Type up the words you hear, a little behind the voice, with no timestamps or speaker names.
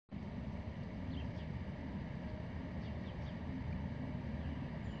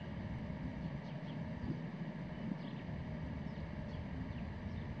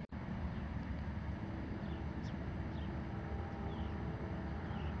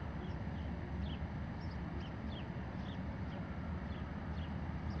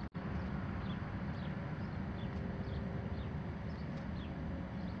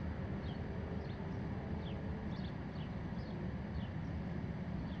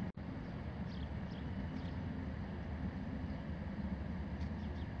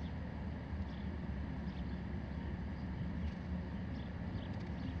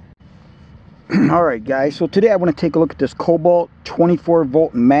Alright guys, so today I want to take a look at this Kobalt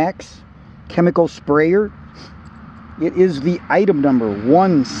 24V max chemical sprayer. It is the item number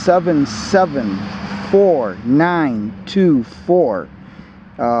 1774-924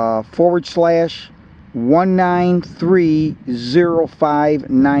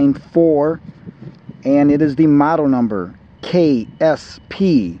 /1930594, and it is the model number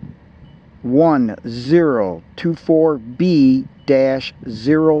KSP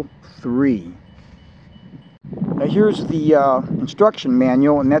 1124B-03. Now here's the instruction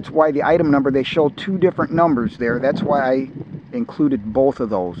manual, and that's why the item number, they show two different numbers there. That's why I included both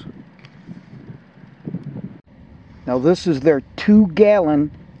of those. Now this is their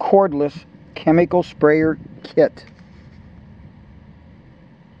 2-gallon cordless chemical sprayer kit.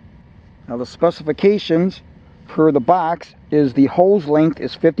 Now the specifications for the box is the hose length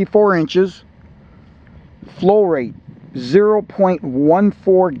is 54 inches, flow rate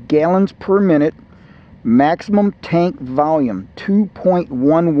 0.14 gallons per minute, maximum tank volume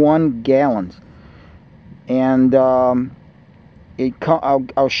 2.11 gallons, and I'll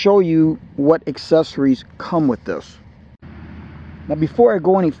show you what accessories come with this. Now before I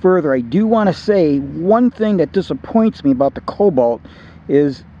go any further, I do want to say one thing that disappoints me about the Kobalt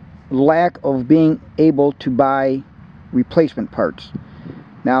is lack of being able to buy replacement parts.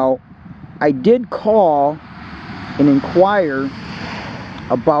 Now I did call and inquire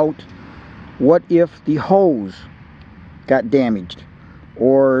about what if the hose got damaged,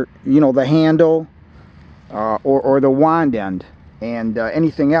 or the handle, or the wand end, and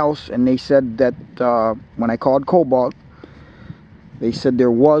anything else, and they said that when I called Kobalt, they said there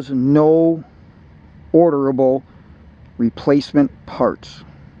was no orderable replacement parts.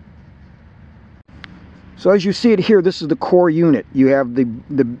 So as you see it here, this is the core unit. You have the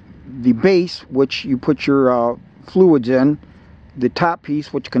base, which you put your fluids in, the top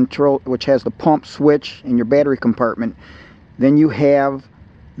piece which has the pump switch and your battery compartment. Then you have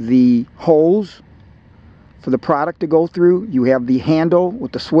the hose for the product to go through, you have the handle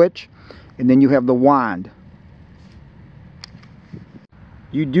with the switch, and then you have the wand.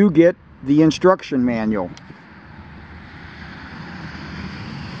 You do get the instruction manual.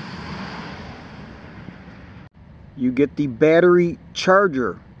 You get the battery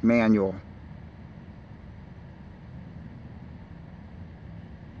charger manual.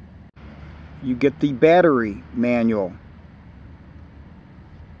 You get the battery manual.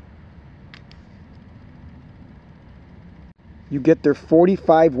 You get their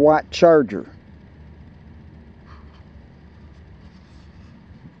 45-watt charger.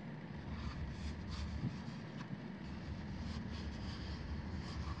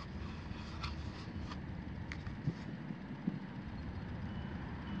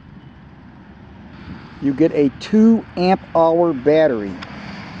 You get a 2 amp-hour battery.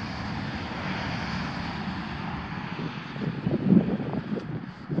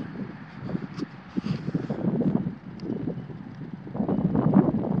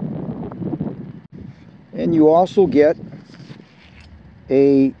 And you also get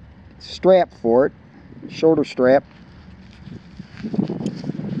a strap for it, shoulder strap.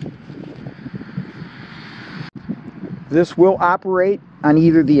 This will operate on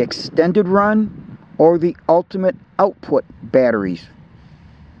either the extended run or the ultimate output batteries.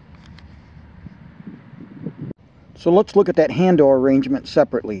 So let's look at that handle arrangement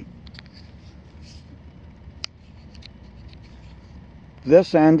separately.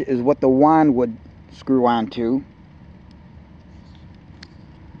 This end is what the wand would screw onto.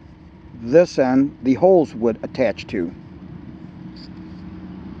 This end, the holes would attach to.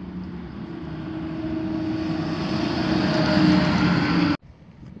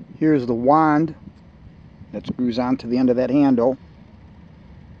 Here's the wand that screws onto the end of that handle.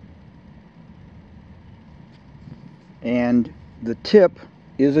 And the tip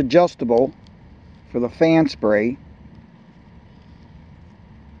is adjustable for the fan spray.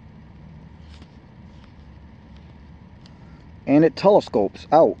 And it telescopes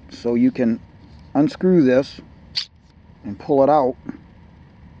out, so you can unscrew this and pull it out.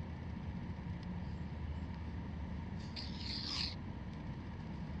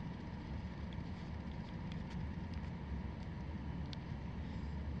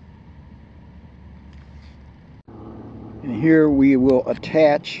 And here we will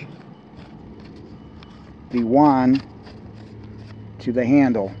attach the wand to the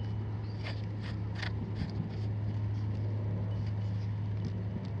handle.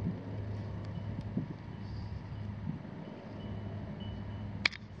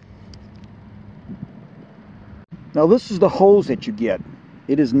 Now this is the hose that you get.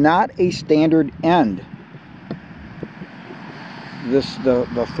 It is not a standard end.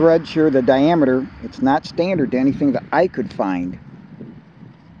 the threads here, the diameter, it's not standard to anything that I could find.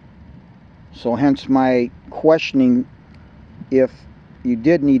 So hence my questioning if you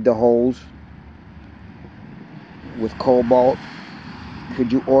did need the hose with Kobalt,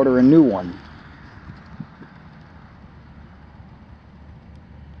 could you order a new one?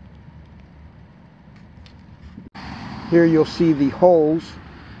 Here you'll see the hose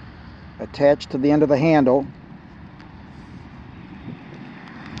attached to the end of the handle.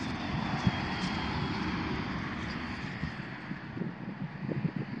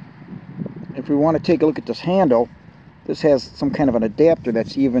 If we want to take a look at this handle, this has some kind of an adapter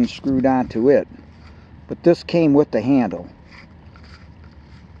that's even screwed onto it. But this came with the handle.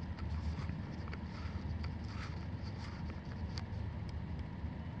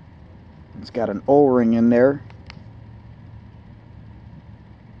 It's got an O-ring in there.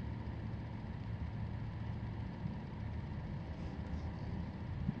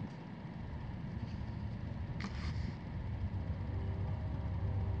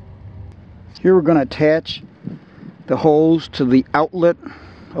 Here we're going to attach the hose to the outlet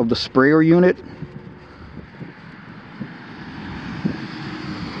of the sprayer unit.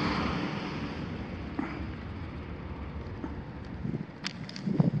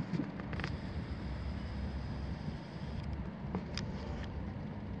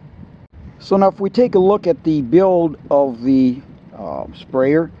 So now if we take a look at the build of the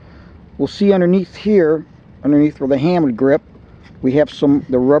sprayer, we'll see underneath here, underneath where the hammer grip, we have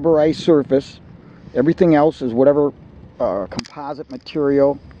the rubberized surface. Everything else is whatever composite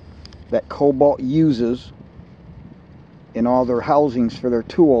material that Kobalt uses in all their housings for their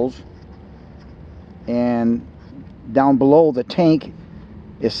tools. And down below, the tank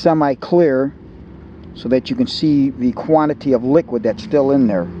is semi-clear so that you can see the quantity of liquid that's still in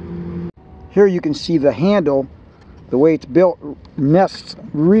there. Here you can see the handle, the way it's built, nests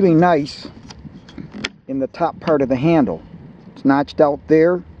really nice in the top part of the handle. It's notched out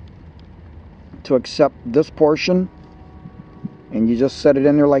there to accept this portion, and you just set it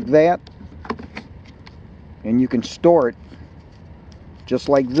in there like that, and you can store it just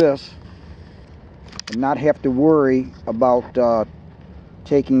like this and not have to worry about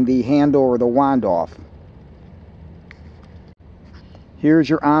taking the handle or the wand off. Here's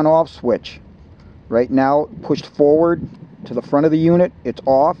your on-off switch. Right now, pushed forward to the front of the unit, it's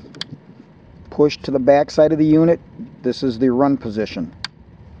off. Pushed to the back side of the unit, this is the run position.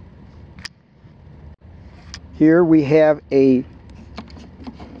 Here we have a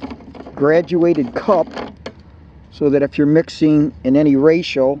graduated cup so that if you're mixing in any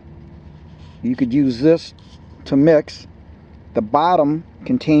ratio, you could use this to mix. The bottom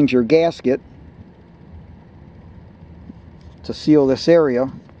contains your gasket to seal this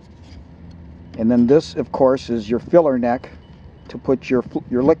area, and then this of course is your filler neck to put your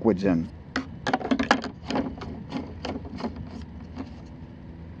liquids in.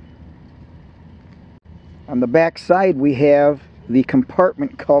 On the back side we have the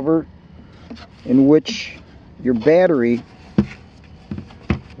compartment cover in which your battery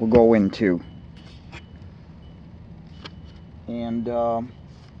will go into. And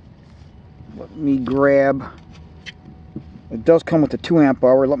let me grab, it does come with a 2 amp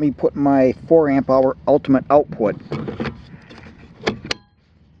hour. Let me put my 4 amp hour ultimate output.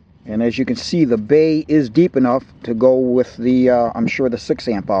 And as you can see, the bay is deep enough to go with the, I'm sure, the 6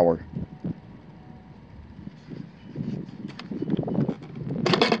 amp hour.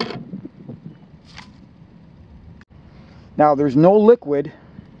 Now there's no liquid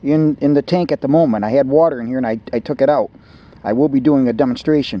in the tank at the moment. I had water in here and I took it out. I will be doing a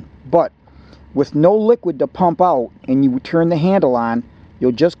demonstration. But with no liquid to pump out and you turn the handle on,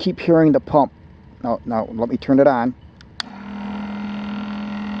 you'll just keep hearing the pump. Now let me turn it on.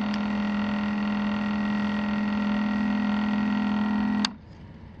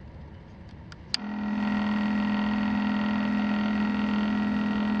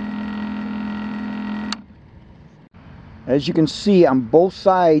 As you can see on both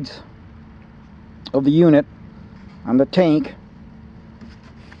sides of the unit, on the tank,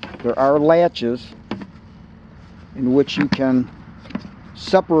 there are latches in which you can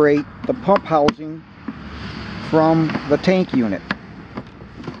separate the pump housing from the tank unit.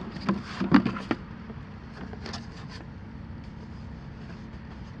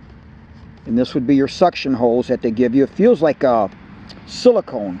 And this would be your suction hose that they give you. It feels like a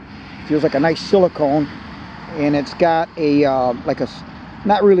silicone. It feels like a nice silicone. And it's got a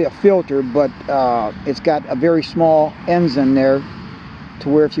not really a filter, but it's got a very small ends in there to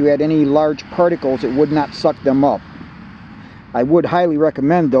where if you had any large particles, it would not suck them up. I would highly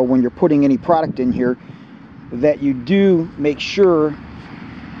recommend, though, when you're putting any product in here, that you do make sure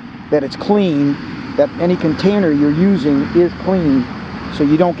that it's clean, that any container you're using is clean, so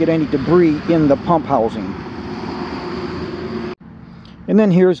you don't get any debris in the pump housing. And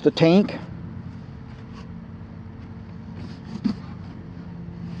then here's the tank.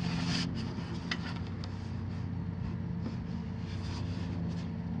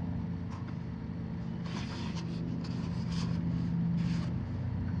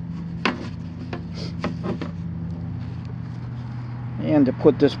 And to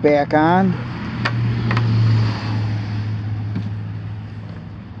put this back on,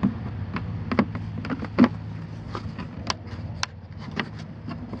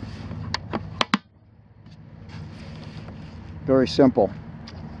 very simple.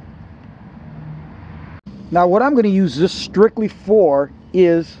 Now what I'm going to use this strictly for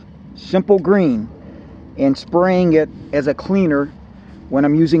is Simple Green, and spraying it as a cleaner when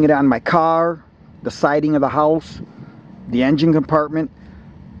I'm using it on my car, the siding of the house, the engine compartment.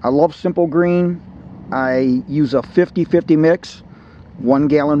 I love Simple Green. I use a 50-50 mix, 1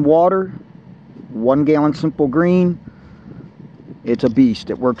 gallon water, 1 gallon Simple Green. It's a beast.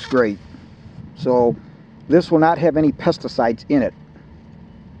 It works great. So this will not have any pesticides in it.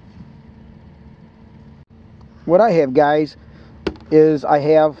 What I have, guys, is I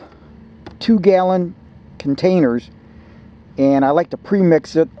have 2 gallon containers, and I like to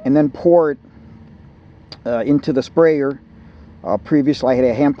pre-mix it and then pour it into the sprayer. Previously I had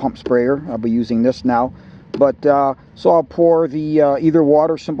a hand pump sprayer. I'll be using this now, but so I'll pour the either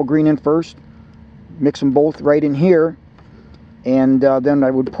water, Simple Green in first, mix them both right in here, and then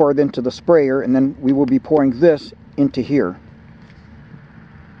I would pour it into the sprayer, and then we will be pouring this into here.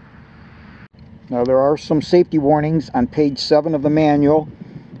 Now there are some safety warnings on page 7 of the manual.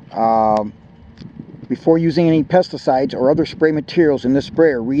 Before using any pesticides or other spray materials in this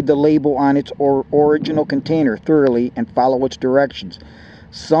sprayer, read the label on its original container thoroughly and follow its directions.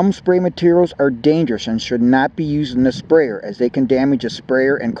 Some spray materials are dangerous and should not be used in the sprayer, as they can damage the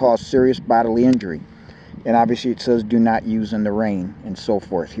sprayer and cause serious bodily injury. And obviously it says do not use in the rain and so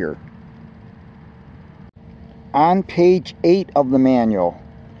forth here. On page 8 of the manual,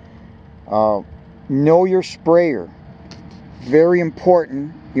 know your sprayer. Very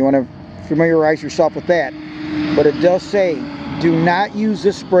important. You want to familiarize yourself with that. But it does say do not use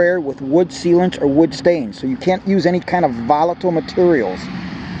this sprayer with wood sealants or wood stains. So you can't use any kind of volatile materials.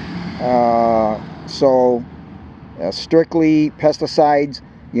 Strictly pesticides.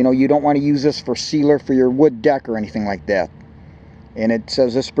 You know, you don't want to use this for sealer for your wood deck or anything like that. And it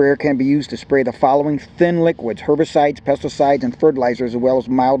says this sprayer can be used to spray the following thin liquids: herbicides, pesticides, and fertilizers, as well as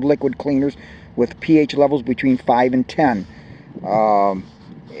mild liquid cleaners with pH levels between 5 and 10.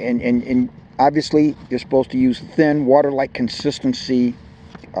 And obviously you're supposed to use thin, water-like consistency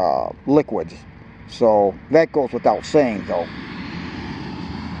liquids. So that goes without saying, though.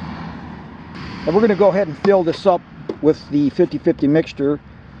 And we're going to go ahead and fill this up with the 50-50 mixture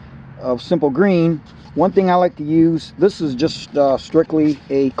of Simple Green. One thing I like to use, this is just strictly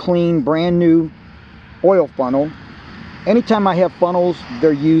a clean, brand new oil funnel. Anytime I have funnels,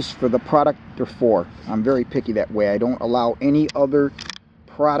 they're used for the product they're for. I'm very picky that way. I don't allow any other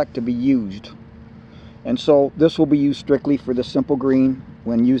product to be used. And so this will be used strictly for the Simple Green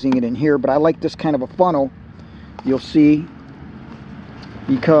when using it in here. But I like this kind of a funnel, you'll see,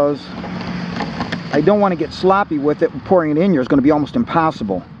 because I don't want to get sloppy with it. Pouring it in here is going to be almost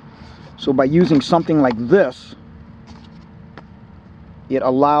impossible. So by using something like this, it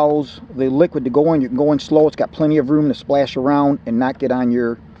allows the liquid to go in. You can go in slow. It's got plenty of room to splash around and not get on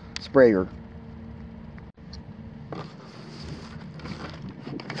your sprayer.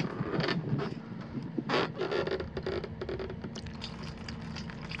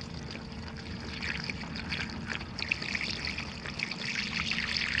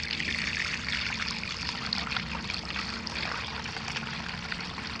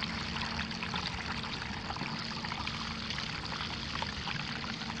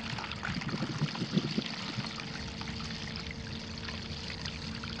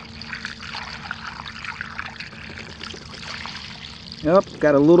 Yep,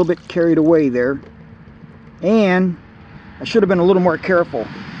 got a little bit carried away there. And I should have been a little more careful.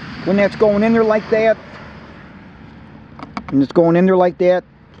 When that's going in there like that,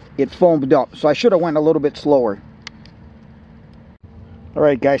 it foamed up. So I should have went a little bit slower.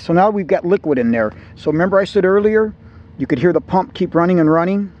 Alright guys, so now we've got liquid in there. So remember I said earlier, you could hear the pump keep running and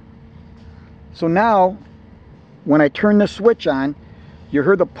running. So now, when I turn the switch on, you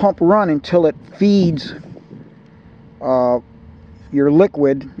hear the pump run until it feeds your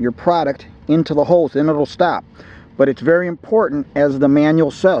liquid, your product, into the hose, then it'll stop. But it's very important, as the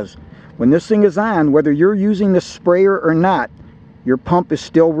manual says, When this thing is on, whether you're using the sprayer or not, your pump is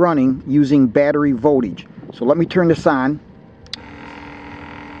still running using battery voltage. So let me turn this on.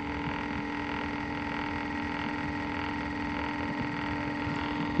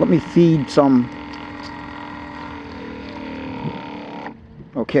 Let me feed some.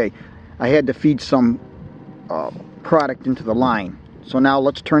 Okay, I had to feed some product into the line. So now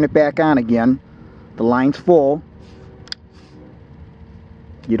let's turn it back on again. The line's full.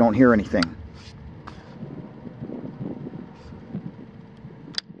 You don't hear anything.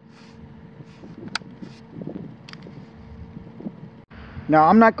 Now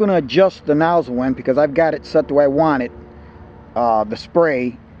I'm not going to adjust the nozzle end because I've got it set the way I want it, the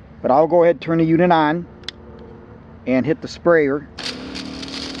spray, but I'll go ahead and turn the unit on and hit the sprayer.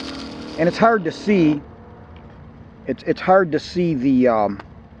 And it's hard to see. It's hard to see the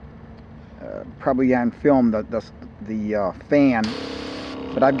probably on film the fan,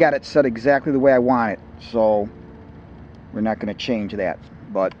 but I've got it set exactly the way I want it, so we're not going to change that.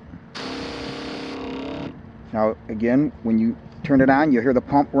 But now again, when you turn it on, you hear the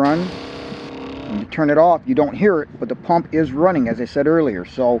pump run. When you turn it off, you don't hear it, but the pump is running, as I said earlier.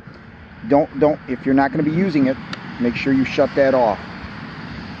 So don't if you're not going to be using it, make sure you shut that off.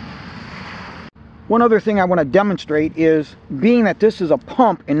 One other thing I want to demonstrate is, being that this is a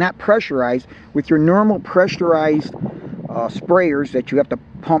pump and not pressurized, with your normal pressurized sprayers that you have to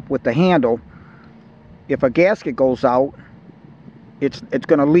pump with the handle, if a gasket goes out, it's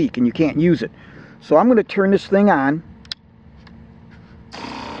going to leak and you can't use it. So I'm going to turn this thing on.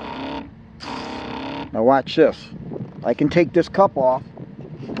 Now watch this. I can take this cup off,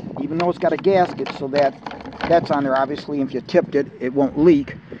 even though it's got a gasket, so that's on there. Obviously, if you tipped it, it won't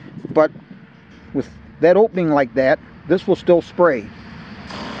leak. But with that opening like that, this will still spray.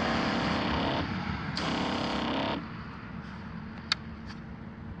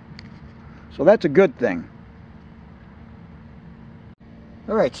 So that's a good thing.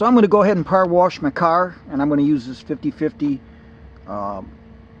 Alright, so I'm going to go ahead and power wash my car, and I'm going to use this 50-50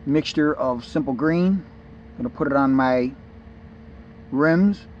 mixture of Simple Green. I'm going to put it on my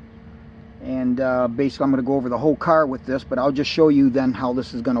rims, and basically I'm going to go over the whole car with this, but I'll just show you then how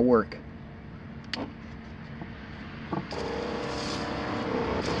this is going to work.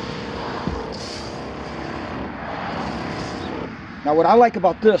 Now what I like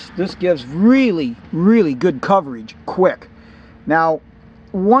about this gives really good coverage quick. Now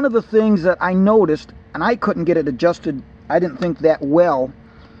one of the things that I noticed, and I couldn't get it adjusted, I didn't think that well,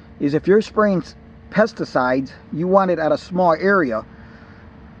 is if you're spraying pesticides, you want it at a small area.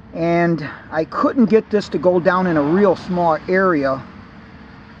 And I couldn't get this to go down in a real small area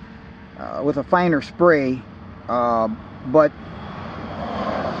with a finer spray, but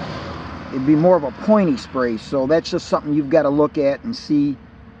it'd be more of a pointy spray. So that's just something you've got to look at and see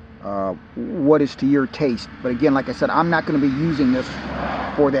what is to your taste. But again, like I said, I'm not going to be using this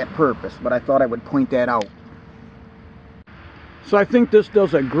for that purpose, but I thought I would point that out. So I think this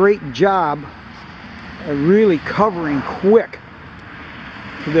does a great job at really covering quick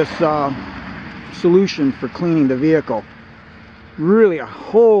for this solution for cleaning the vehicle. Really a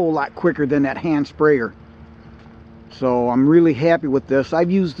whole lot quicker than that hand sprayer. So I'm really happy with this. I've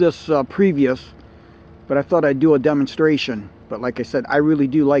used this previous, but I thought I'd do a demonstration. But like I said, I really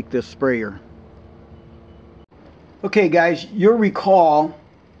do like this sprayer. Okay guys, you'll recall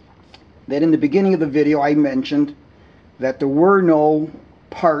that in the beginning of the video I mentioned that there were no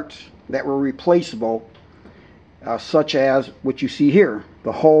parts that were replaceable, such as what you see here.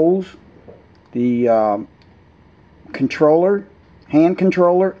 The hose, the controller, hand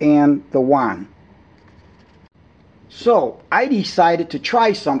controller, and the wand. So I decided to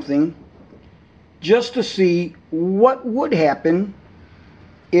try something just to see what would happen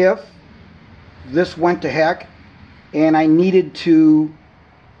if this went to heck and I needed to,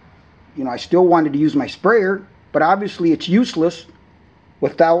 I still wanted to use my sprayer, but obviously it's useless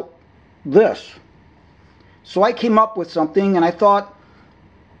without this. So I came up with something, and I thought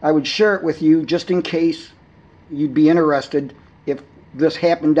I would share it with you just in case you'd be interested if this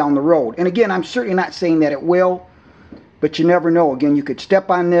happened down the road. And again, I'm certainly not saying that it will, but you never know. Again, you could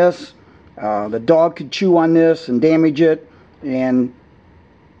step on this, the dog could chew on this and damage it, and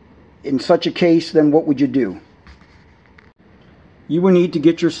in such a case, then what would you do? You would need to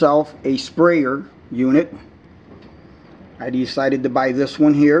get yourself a sprayer unit. I decided to buy this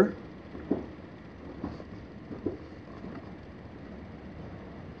one here.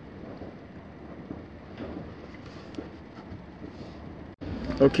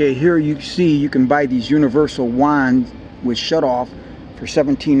 Okay, here you see you can buy these universal wands with shutoff for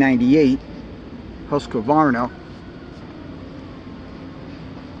 $17.98, Husqvarna.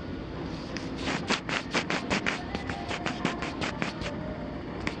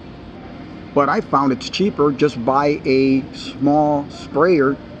 but I found it's cheaper. Just buy a small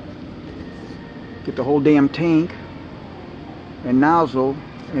sprayer, get the whole damn tank and nozzle,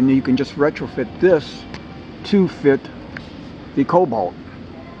 and you can just retrofit this to fit the Kobalt.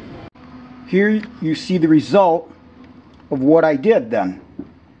 Here you see the result of what I did then,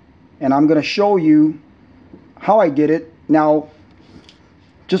 and I'm going to show you how I did it. Now,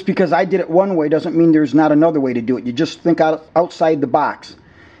 just because I did it one way doesn't mean there's not another way to do it. You just think outside the box.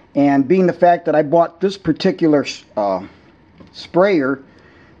 And being the fact that I bought this particular sprayer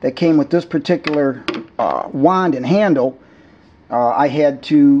that came with this particular wand and handle, I had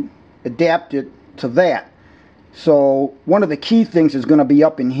to adapt it to that. So one of the key things is going to be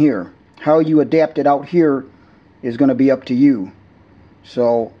up in here. How you adapt it out here is going to be up to you.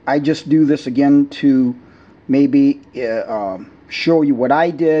 So I just do this again to maybe show you what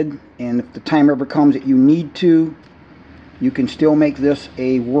I did, and if the time ever comes that you need to, you can still make this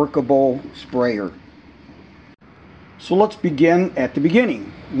a workable sprayer. So let's begin at the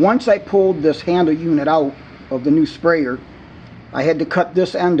beginning. Once I pulled this handle unit out of the new sprayer, I had to cut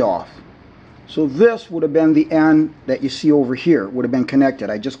this end off. So this would have been the end that you see over here, would have been connected.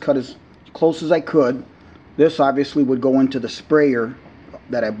 I just cut as close as I could. This obviously would go into the sprayer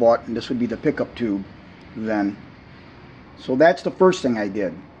that I bought, and this would be the pickup tube then. So that's the first thing I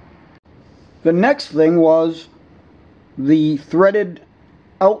did. The next thing was the threaded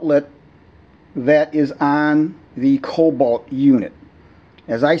outlet that is on the Kobalt unit.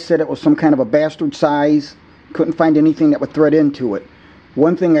 As I said, it was some kind of a bastard size. Couldn't find anything that would thread into it.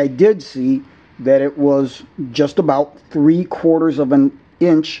 One thing I did see, that it was just about 3/4 of an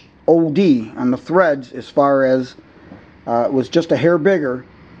inch OD on the threads, as far as it was just a hair bigger.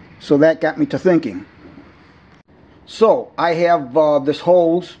 So that got me to thinking. So I have this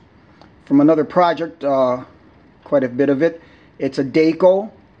hose from another project, quite a bit of it. It's a Daco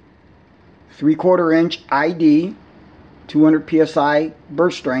 3/4 inch ID, 200 psi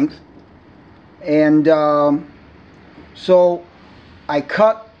burst strength. And so I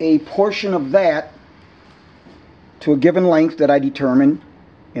cut a portion of that to a given length that I determined,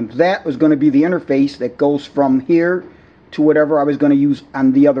 and that was going to be the interface that goes from here to whatever I was going to use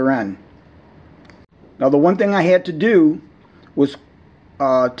on the other end. Now the one thing I had to do was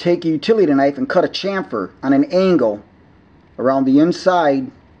take a utility knife and cut a chamfer on an angle around the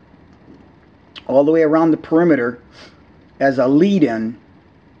inside, all the way around the perimeter, as a lead-in,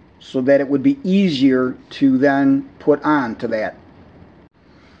 so that it would be easier to then put on to that.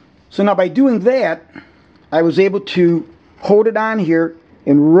 So now by doing that, I was able to hold it on here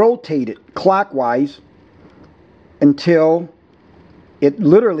and rotate it clockwise until it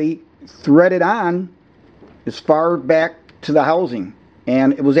literally threaded on as far back to the housing.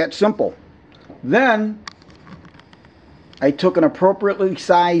 And it was that simple. Then I took an appropriately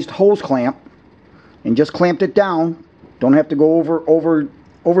sized hose clamp and just clamped it down. Don't have to go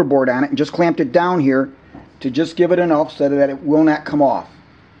overboard on it, and just clamped it down here to just give it enough so that it will not come off.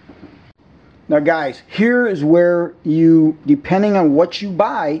 Now guys, here is where you, depending on what you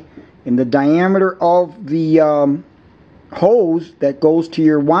buy and the diameter of the hose that goes to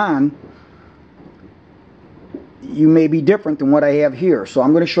your wand, you may be different than what I have here. So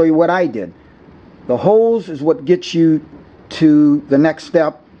I'm going to show you what I did. The hose is what gets you to the next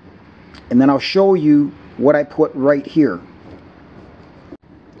step, and then I'll show you what I put right here.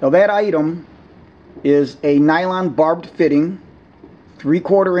 Now that item is a nylon barbed fitting,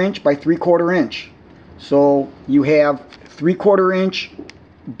 3/4 inch by 3/4 inch. So you have 3/4 inch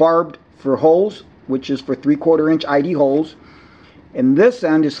barbed for holes, which is for 3/4 inch ID holes, and this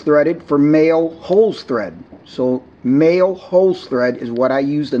end is threaded for male hose thread. So male hose thread is what I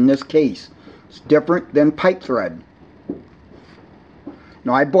used in this case. It's different than pipe thread.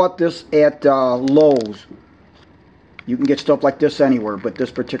 Now I bought this at Lowe's. You can get stuff like this anywhere, but this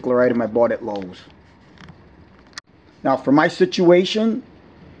particular item I bought at Lowe's. Now for my situation,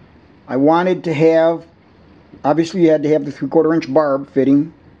 I wanted to have, obviously you had to have the 3/4 inch barb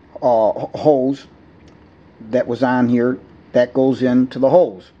fitting hose that was on here that goes into the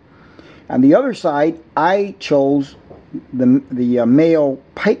hose. On the other side, I chose the male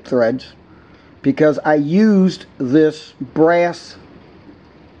pipe threads because I used this brass,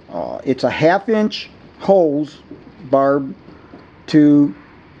 it's a 1/2 inch hose barb to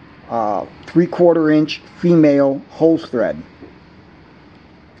 3/4 inch female hose thread.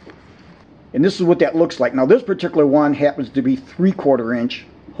 And this is what that looks like. Now this particular one happens to be 3/4 inch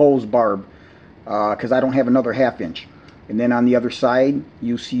hose barb because I don't have another 1/2 inch. And then on the other side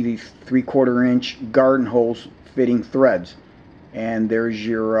you see these 3/4 inch garden hose fitting threads. And there's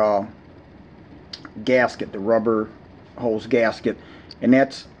your gasket, the rubber hose gasket. And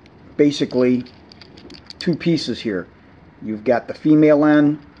that's basically two pieces here. You've got the female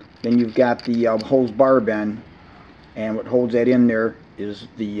end, then you've got the hose barb end, and what holds that in there is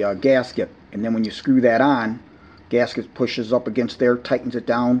the gasket. And then when you screw that on, gasket pushes up against there, tightens it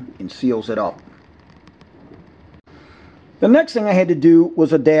down, and seals it up. The next thing I had to do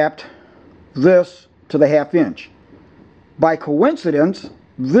was adapt this to the 1/2 inch. By coincidence,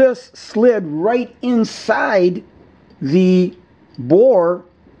 this slid right inside the bore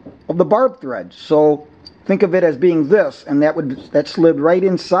of the barb thread. So think of it as being this, and that slid right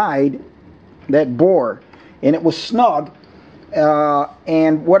inside that bore, and it was snug.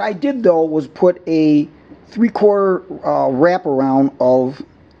 And what I did though was put a 3/4 wraparound of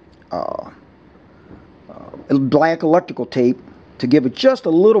black electrical tape to give it just a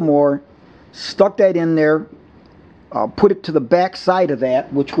little more, stuck that in there, put it to the back side of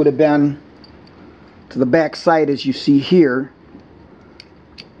that, which would have been to the back side as you see here.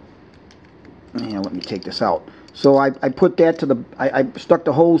 And let me take this out. So I put that to the, I stuck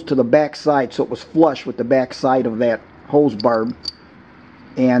the hose to the back side so it was flush with the back side of that hose barb.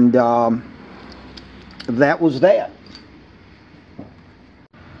 And that was that.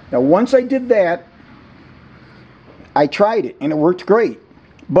 Now once I did that, I tried it and it worked great.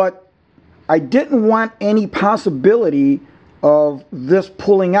 But I didn't want any possibility of this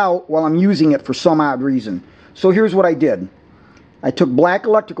pulling out while I'm using it for some odd reason. So here's what I did. I took black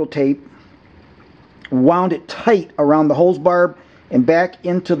electrical tape, wound it tight around the hose barb and back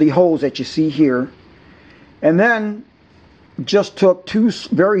into the hose that you see here, and then just took two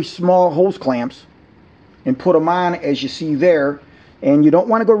very small hose clamps and put them on as you see there. And you don't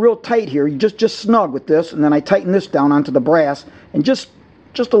want to go real tight here, you just snug with this, and then I tighten this down onto the brass and just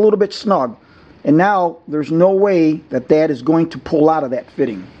a little bit snug. And now there's no way that that is going to pull out of that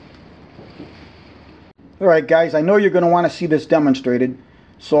fitting. Alright guys, I know you're going to want to see this demonstrated.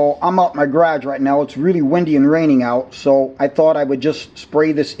 So I'm out in my garage right now. It's really windy and raining out, so I thought I would just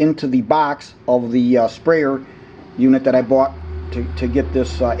spray this into the box of the sprayer unit that I bought to get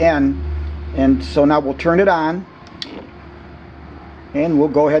this end. And so now we'll turn it on and we'll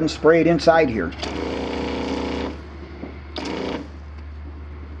go ahead and spray it inside here.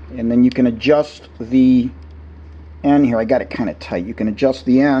 And then you can adjust the end here. I got it kind of tight. You can adjust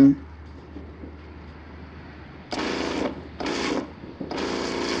the end.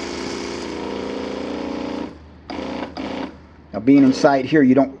 Now being inside here,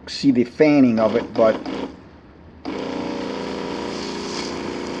 you don't see the fanning of it, but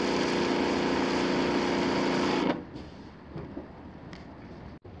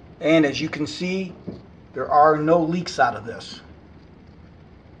and as you can see, there are no leaks out of this.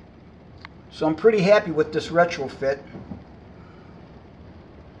 So I'm pretty happy with this retrofit.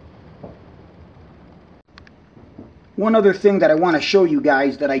 One other thing that I want to show you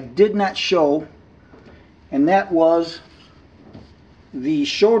guys that I did not show, and that was the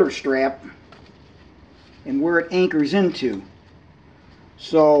shoulder strap and where it anchors into.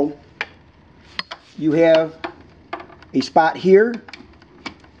 So you have a spot here,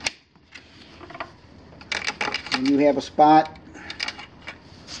 and you have a spot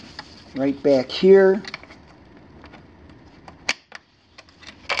right back here.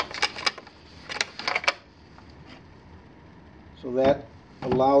 So that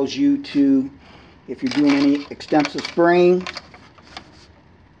allows you to, if you're doing any extensive spraying,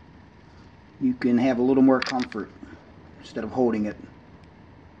 you can have a little more comfort instead of holding it.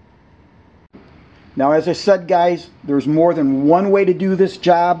 Now, as I said, guys, there's more than one way to do this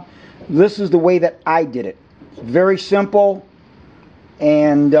job. This is the way that I did it. It's very simple,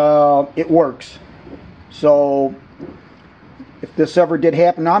 and it works. So if this ever did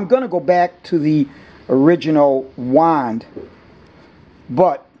happen, now I'm going to go back to the original wand,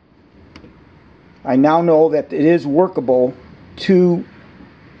 but I now know that it is workable to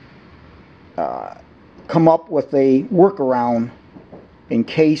come up with a workaround in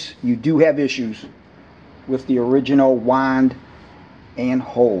case you do have issues with the original wand and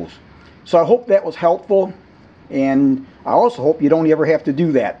hose. So I hope that was helpful, and I also hope you don't ever have to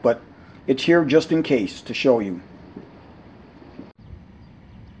do that, but it's here just in case to show you.